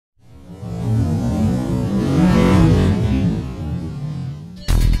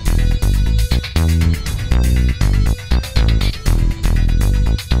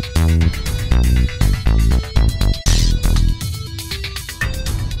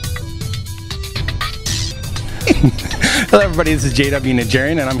Hello, everybody. This is J.W.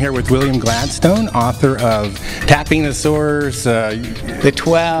 Najarian, and I'm here with William Gladstone, author of Tapping the Source, The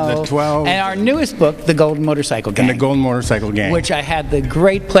 12, and our newest book, The Golden Motorcycle Gang. And The Golden Motorcycle Gang. Which I had the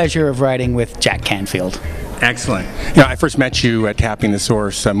great pleasure of writing with Jack Canfield. Excellent. You know, I first met you at Tapping the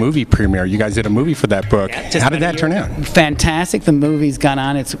Source movie premiere. You guys did a movie for that book. Yeah, how did that turn out? Fantastic. The movie's gone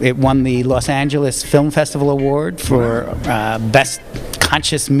on. It won the Los Angeles Film Festival Award for Best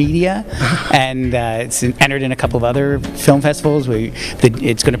Conscious Media, and it's entered in a couple of other film festivals.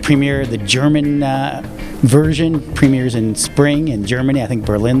 It's going to premiere, the German version premieres in spring in Germany. I think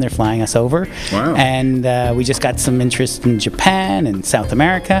Berlin, they're flying us over. Wow. And we just got some interest in Japan and South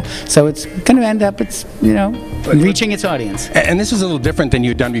America, so it's going to end up, reaching its audience. And this is a little different than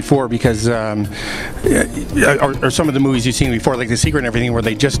you'd done before, because or some of the movies you've seen before, like The Secret and everything, where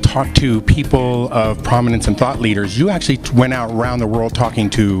they just talk to people of prominence and thought leaders. You actually went out around the world talking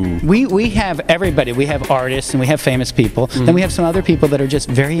to... We have everybody. We have artists and we have famous people. Then we have some other people that are just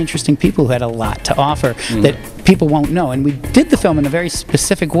very interesting people who had a lot to offer that people won't know. And we did the film in a very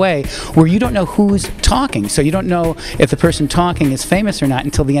specific way where you don't know who's talking. So you don't know if the person talking is famous or not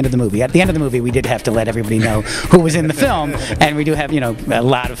until the end of the movie. At the end of the movie, we did have to let everybody know who was in the film, and we do have, a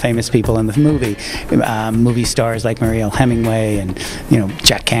lot of famous people in the movie. Movie stars like Mariel Hemingway, and,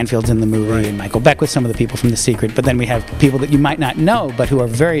 Jack Canfield's in the movie, and Michael Beck with some of the people from The Secret. But then we have people that you might not know, but who are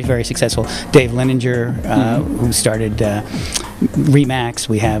very, very successful. Dave Lininger, who started Remax.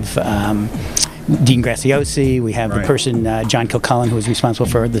 We have Dean Graziosi, we have the person, John Kilcullen, who was responsible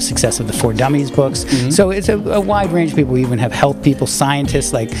for the success of the Four Dummies books. So it's a wide range of people. We even have health people,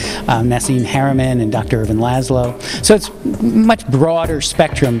 scientists like Nassim Harriman and Dr. Irvin Laszlo. So it's much broader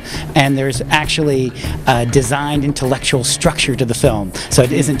spectrum, and there's actually designed intellectual structure to the film. So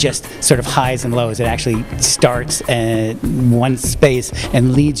it isn't just sort of highs and lows. It actually starts in one space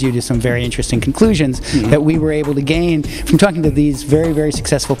and leads you to some very interesting conclusions that we were able to gain from talking to these very, very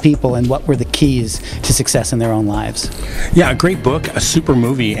successful people, and what were the keys to success in their own lives. Yeah, a great book, a super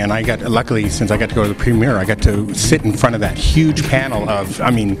movie, and luckily, since I got to go to the premiere, I got to sit in front of that huge panel of,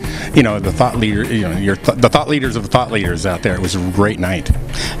 the thought leader, the thought leaders of the thought leaders out there. It was a great night.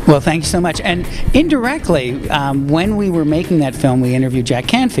 Well, thank you so much. And indirectly, when we were making that film, we interviewed Jack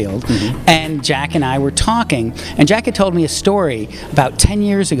Canfield, and Jack and I were talking, and Jack had told me a story about 10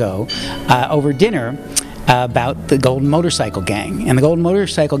 years ago over dinner about the Golden Motorcycle Gang. And the Golden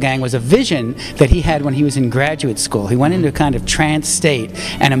Motorcycle Gang was a vision that he had when he was in graduate school. He went into a kind of trance state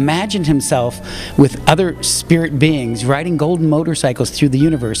and imagined himself with other spirit beings riding golden motorcycles through the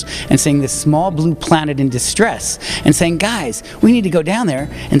universe and seeing this small blue planet in distress and saying, guys, we need to go down there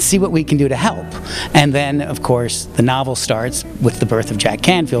and see what we can do to help. And then, of course, the novel starts with the birth of Jack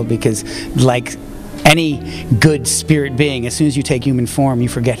Canfield, because like any good spirit being, as soon as you take human form, you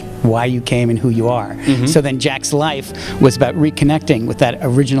forget why you came and who you are. So then Jack's life was about reconnecting with that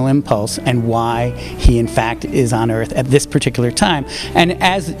original impulse and why he, in fact, is on Earth at this particular time. And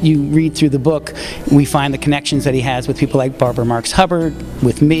as you read through the book, we find the connections that he has with people like Barbara Marx Hubbard,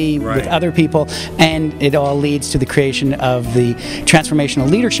 with me, with other people, and it all leads to the creation of the Transformational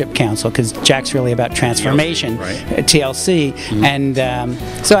Leadership Council, because Jack's really about transformation, TLC. And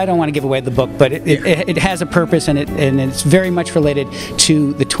so I don't want to give away the book, but it has a purpose, and it's very much related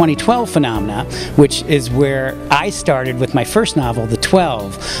to the 2012 phenomena, which is where I started with my first novel, The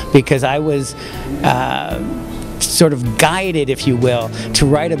 12, because I was sort of guided, if you will, to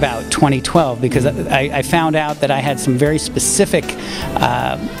write about 2012, because I found out that I had some very specific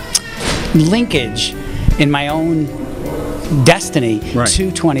linkage in my own destiny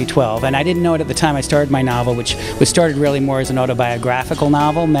to 2012, and I didn't know it at the time I started my novel, which was started really more as an autobiographical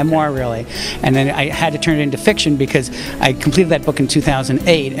novel, memoir really, and then I had to turn it into fiction because I completed that book in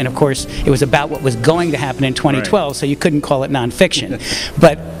 2008, and of course it was about what was going to happen in 2012, so you couldn't call it nonfiction.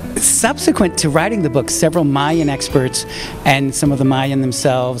 But subsequent to writing the book, several Mayan experts and some of the Mayan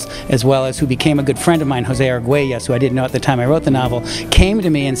themselves, as well as who became a good friend of mine, Jose Arguelles, who I didn't know at the time I wrote the novel, came to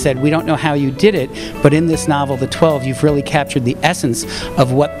me and said, we don't know how you did it, but in this novel, The 12, you've really captured the essence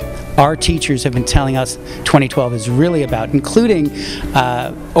of what our teachers have been telling us 2012 is really about, including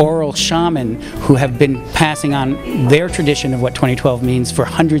oral shaman who have been passing on their tradition of what 2012 means for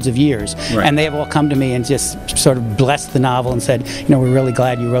hundreds of years. And they have all come to me and just sort of blessed the novel and said, we're really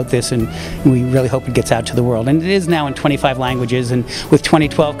glad you wrote this, and we really hope it gets out to the world. And it is now in 25 languages, and with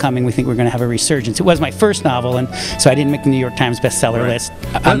 2012 coming, we think we're going to have a resurgence. It was my first novel, and so I didn't make the New York Times bestseller list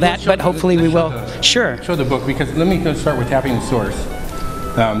on that, but hopefully we will. Sure. Show the book, because let me go start with Tapping the Source.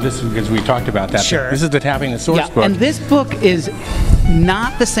 This is because we talked about that. Sure. This is the Tapping the Source book. And this book is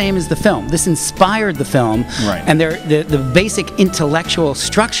not the same as the film. This inspired the film, Right. and the basic intellectual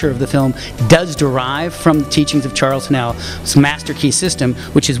structure of the film does derive from the teachings of Charles Hennell's Master Key System,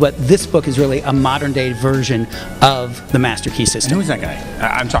 which is what this book is really a modern-day version of the Master Key System. Who is that guy?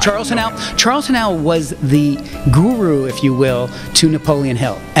 I'm sorry. Charles Hennell. Charles Hennell was the guru, if you will, to Napoleon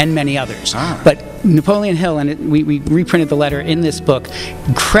Hill and many others. But Napoleon Hill, and we reprinted the letter in this book,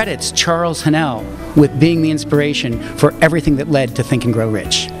 credits Charles Hennell with being the inspiration for everything that led to Think and Grow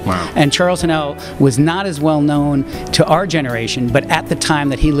Rich. Wow. And Charles Hennell was not as well known to our generation, but at the time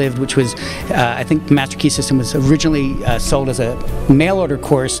that he lived, which was, I think the Master Key System was originally sold as a mail order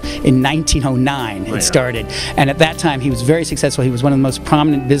course in 1909. It started. And at that time, he was very successful. He was one of the most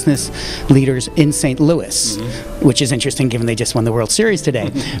prominent business leaders in St. Louis, which is interesting given they just won the World Series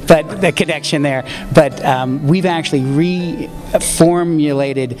today. But the connection there. But we've actually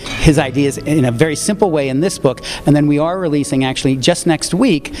reformulated his ideas in a very simple way in this book, and then we are releasing actually just next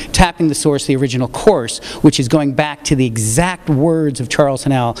week Tapping the Source, the original course, which is going back to the exact words of Charles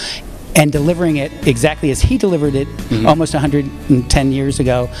Hennell and delivering it exactly as he delivered it almost 110 years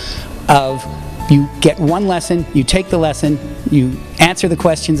ago. Of you get one lesson, you take the lesson, you answer the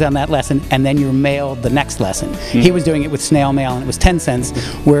questions on that lesson, and then you're mailed the next lesson. He was doing it with snail mail, and it was 10 cents.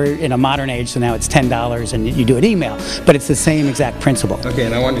 We're in a modern age, so now it's $10, and you do it email. But it's the same exact principle. Okay,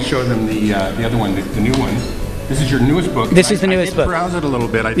 and I wanted to show them the other one, the new one. This is your newest book. This is the newest book. I did browse it a little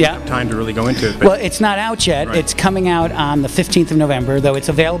bit. I didn't have time to really go into it. But well, it's not out yet. Right. It's coming out on the 15th of November, though it's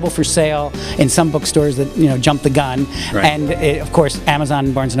available for sale in some bookstores that jump the gun. Right. And of course, Amazon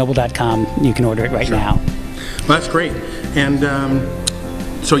and BarnesandNoble.com. You can order it right now. Well, that's great. And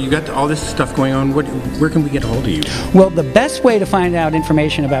so you got all this stuff going on. Where can we get a hold of you? Well, the best way to find out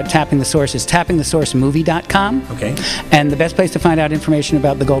information about Tapping the Source is tappingthesourcemovie.com. Okay. And the best place to find out information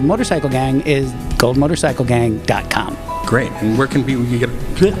about the Gold Motorcycle Gang is goldmotorcyclegang.com. Great. And where can we get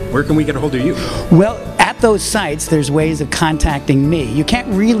a hold of you? Well, at those sites, there's ways of contacting me. You can't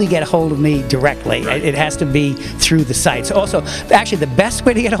really get a hold of me directly. Right. It has to be through the sites. Also, actually, the best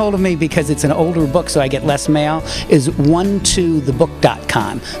way to get a hold of me, because it's an older book, so I get less mail, is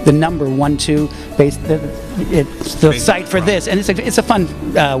 12thebook.com. The number 12, it's the site for this, and it's a fun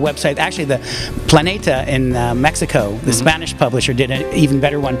website. Actually, the Planeta in Mexico, the Spanish publisher, did an even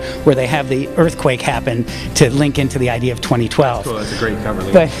better one where they have the earthquake happen to link into the idea of 2012. That's cool. That's a great cover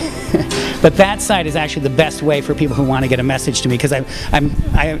link. But that site is actually the best way for people who want to get a message to me, because I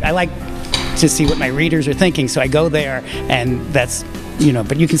like to see what my readers are thinking, so I go there, and that's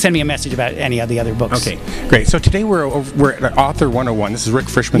but you can send me a message about any of the other books. Okay, great. So today we're at Author 101. This is Rick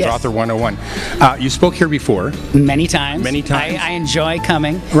Frischman's Author 101. You spoke here before. Many times. Many times. I enjoy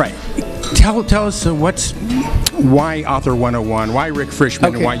coming. Right. Tell us why Author 101, why Rick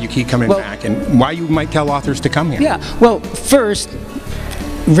Frischman, and why you keep coming back, and why you might tell authors to come here. Yeah. Well, first,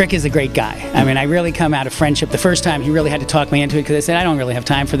 Rick is a great guy. I mean, I really come out of friendship. The first time, he really had to talk me into it, because I said, I don't really have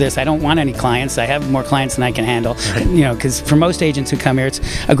time for this. I don't want any clients. I have more clients than I can handle. Right. Because for most agents who come here, it's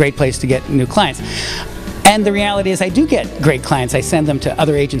a great place to get new clients. And the reality is I do get great clients. I send them to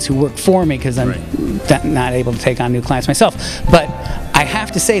other agents who work for me, because I'm not able to take on new clients myself. But I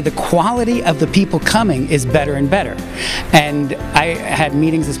have to say the quality of the people coming is better and better. And I had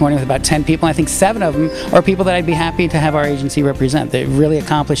meetings this morning with about 10 people. And I think 7 of them are people that I'd be happy to have our agency represent. They're really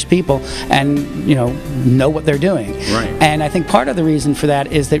accomplished people and know what they're doing. Right. And I think part of the reason for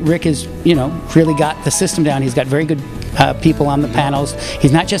that is that Rick has really got the system down. He's got very good people on the panels.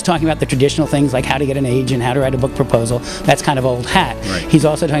 He's not just talking about the traditional things like how to get an agent, how to write a book proposal. That's kind of old hat. Right. He's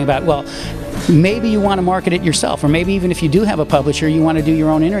also talking about, well, maybe you want to market it yourself, or maybe even if you do have a publisher, you want to do your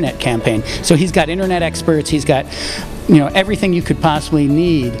own internet campaign. So he's got internet experts, he's got everything you could possibly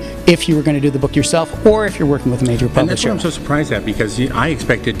need if you were going to do the book yourself, or if you're working with a major publisher. And that's what I'm so surprised at, because I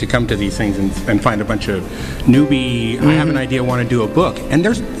expected to come to these things and find a bunch of newbie, I have an idea, want to do a book. And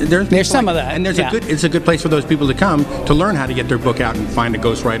there's some of that. And it's a good place for those people to come to learn how to get their book out and find a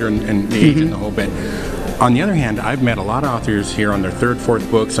ghostwriter and the agent, the whole bit. On the other hand, I've met a lot of authors here on their 3rd,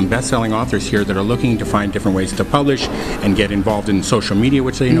 4th book, some best-selling authors here that are looking to find different ways to publish and get involved in social media,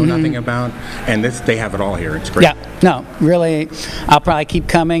 which they know nothing about. And they have it all here. It's great. Yeah, no, really, I'll probably keep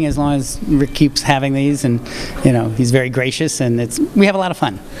coming as long as Rick keeps having these, and he's very gracious, and we have a lot of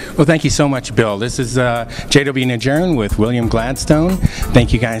fun. Well, thank you so much, Bill. This is J.W. Najarian with William Gladstone.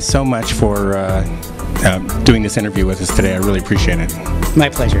 Thank you guys so much for doing this interview with us today. I really appreciate it. My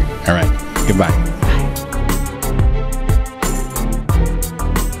pleasure. All right. Goodbye.